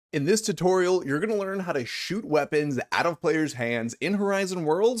In this tutorial, you're going to learn how to shoot weapons out of players' hands in Horizon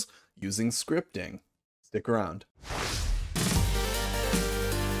Worlds using scripting. Stick around.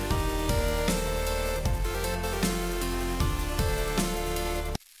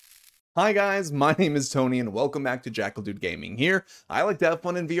 Hi guys, my name is Tony and welcome back to Jackal Dude Gaming here. I like to have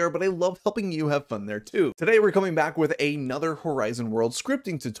fun in VR, but I love helping you have fun there too. Today we're coming back with another Horizon Worlds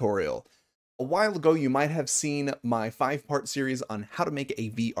scripting tutorial. A while ago, you might have seen my 5-part series on how to make a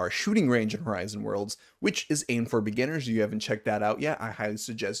VR shooting range in Horizon Worlds, which is aimed for beginners. If you haven't checked that out yet, I highly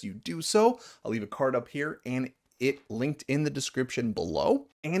suggest you do so. I'll leave a card up here and it linked in the description below.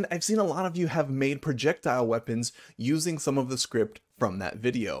 And I've seen a lot of you have made projectile weapons using some of the script from that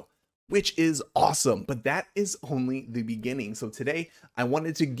video, which is awesome, but that is only the beginning. So today I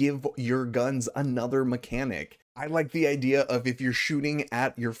wanted to give your guns another mechanic. I like the idea of if you're shooting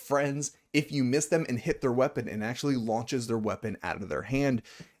at your friends, if you miss them and hit their weapon, and actually launches their weapon out of their hand.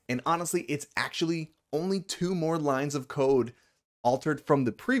 And honestly, it's actually only 2 more lines of code altered from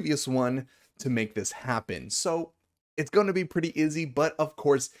the previous one to make this happen. So it's going to be pretty easy, but of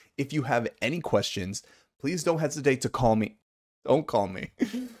course, if you have any questions, please don't hesitate to call me. Don't call me.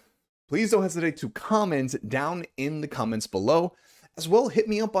 Please don't hesitate to comment down in the comments below. As well, hit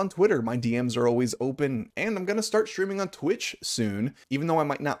me up on Twitter. My DMs are always open, and I'm going to start streaming on Twitch soon. Even though I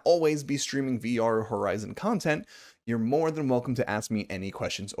might not always be streaming VR or Horizon content, you're more than welcome to ask me any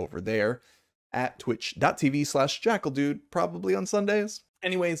questions over there at twitch.tv/jackaldude, probably on Sundays.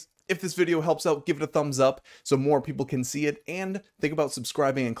 Anyways, if this video helps out, give it a thumbs up so more people can see it, and think about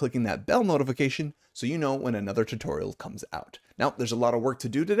subscribing and clicking that bell notification so you know when another tutorial comes out. Now, there's a lot of work to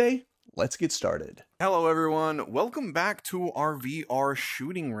do today. Let's get started. Hello everyone, welcome back to our VR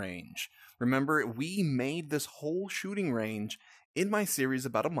shooting range. Remember, we made this whole shooting range in my series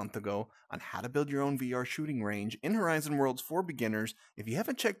about a month ago on how to build your own VR shooting range in Horizon Worlds for beginners. If you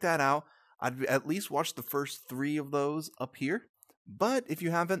haven't checked that out, I'd at least watch the first 3 of those up here. But if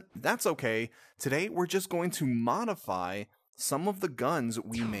you haven't, that's okay. Today we're just going to modify some of the guns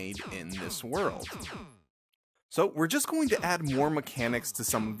we made in this world. So we're just going to add more mechanics to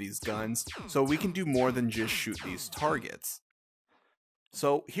some of these guns so we can do more than just shoot these targets.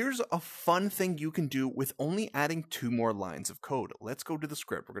 So here's a fun thing you can do with only adding 2 more lines of code. Let's go to the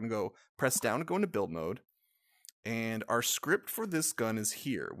script. We're going to go press down to go into build mode. And our script for this gun is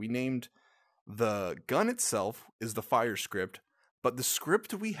here. We named the gun itself is the fire script, but the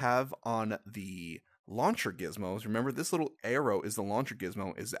script we have on the launcher gizmos, remember this little arrow is the launcher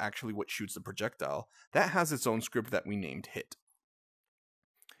gizmo, is actually what shoots the projectile. That has its own script that we named hit.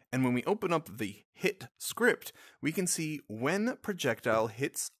 And when we open up the hit script, we can see when projectile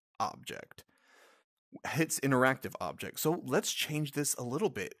hits object, hits interactive object. So let's change this a little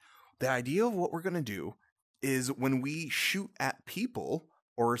bit. The idea of what we're going to do is when we shoot at people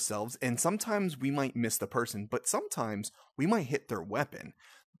or ourselves, and sometimes we might miss the person, but sometimes we might hit their weapon.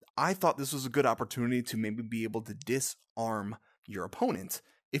 I thought this was a good opportunity to maybe be able to disarm your opponent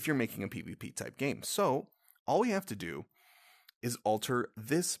if you're making a PvP type game. So all we have to do is alter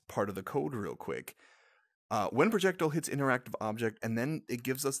this part of the code real quick. When projectile hits interactive object, and then it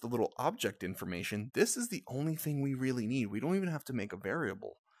gives us the little object information, this is the only thing we really need. We don't even have to make a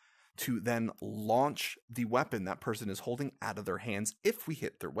variable to then launch the weapon that person is holding out of their hands if we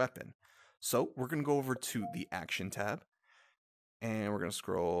hit their weapon. So we're going to go over to the action tab. And we're going to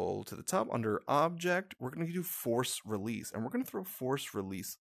scroll to the top under object. We're going to do force release. And we're going to throw force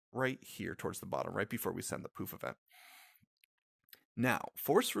release right here towards the bottom, right before we send the poof event. Now,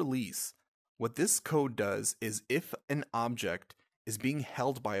 force release, what this code does is if an object is being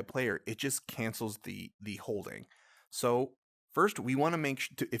held by a player, it just cancels the holding. So first, we want to make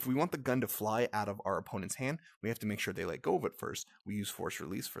sure, if we want the gun to fly out of our opponent's hand, we have to make sure they let go of it first. We use force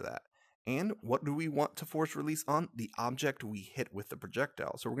release for that. And what do we want to force release on? The object we hit with the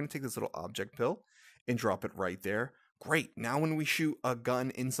projectile. So we're going to take this little object pill and drop it right there. Great. Now when we shoot a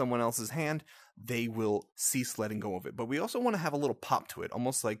gun in someone else's hand, they will cease letting go of it. But we also want to have a little pop to it,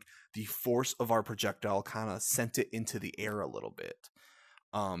 almost like the force of our projectile kind of sent it into the air a little bit.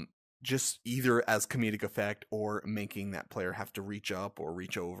 Just either as comedic effect or making that player have to reach up or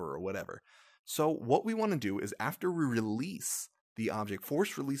reach over or whatever. So what we want to do is after we release the object,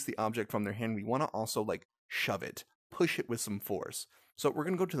 force release the object from their hand, we want to also like shove it, push it with some force. So we're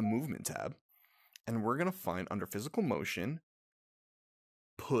going to go to the movement tab and we're going to find under physical motion,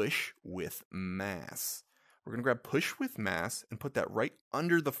 push with mass. We're going to grab push with mass and put that right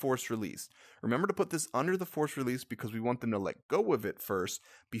under the force release. Remember to put this under the force release because we want them to let go of it first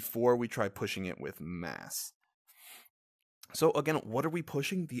before we try pushing it with mass. So again, what are we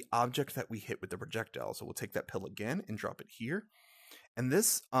pushing? The object that we hit with the projectile. So we'll take that pill again and drop it here. And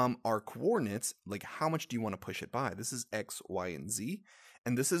this are coordinates, like how much do you want to push it by? This is X, Y, and Z.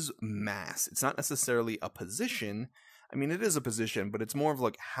 And this is mass. It's not necessarily a position. I mean, it is a position, but it's more of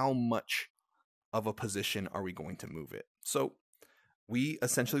like how much of a position are we going to move it? So we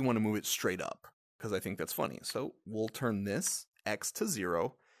essentially want to move it straight up because I think that's funny. So we'll turn this X to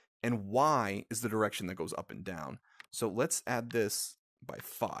 0 and Y is the direction that goes up and down. So let's add this by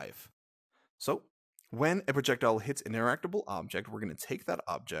 5. So when a projectile hits an interactable object, we're going to take that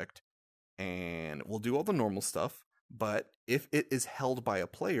object and we'll do all the normal stuff. But if it is held by a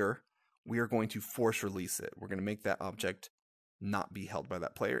player, we are going to force release it. We're going to make that object not be held by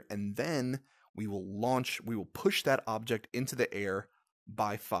that player. And then we will push that object into the air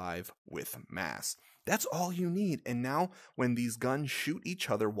by 5 with mass. That's all you need. And now when these guns shoot each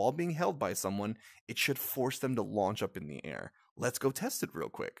other while being held by someone, it should force them to launch up in the air. Let's go test it real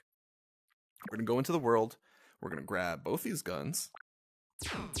quick. We're going to go into the world. We're going to grab both these guns.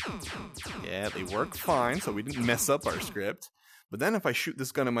 Yeah, they work fine, so we didn't mess up our script. But then if I shoot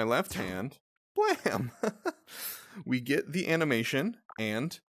this gun in my left hand, blam! We get the animation,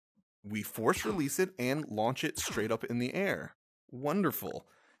 and we force release it and launch it straight up in the air. Wonderful.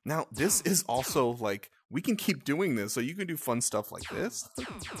 Now, this is also like, we can keep doing this, so you can do fun stuff like this.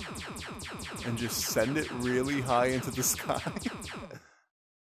 And just send it really high into the sky.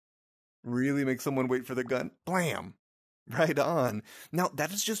 Really make someone wait for the gun. Blam! Right on. Now,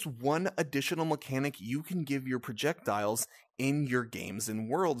 that is just one additional mechanic you can give your projectiles in your games and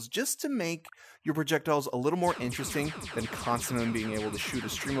worlds, just to make your projectiles a little more interesting than constantly being able to shoot a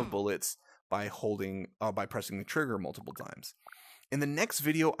stream of bullets by pressing the trigger multiple times. In the next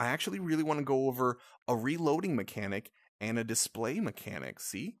video, I actually really want to go over a reloading mechanic and a display mechanic.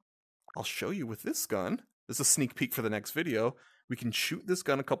 See? I'll show you with this gun. This is a sneak peek for the next video. We can shoot this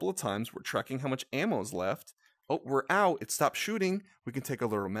gun a couple of times. We're tracking how much ammo is left. Oh, we're out. It stopped shooting. We can take a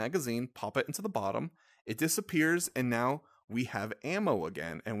little magazine, pop it into the bottom. It disappears, and now we have ammo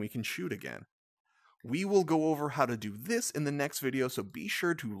again, and we can shoot again. We will go over how to do this in the next video, so be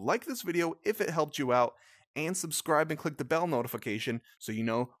sure to like this video if it helped you out, and subscribe and click the bell notification so you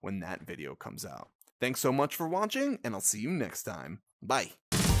know when that video comes out. Thanks so much for watching, and I'll see you next time. Bye.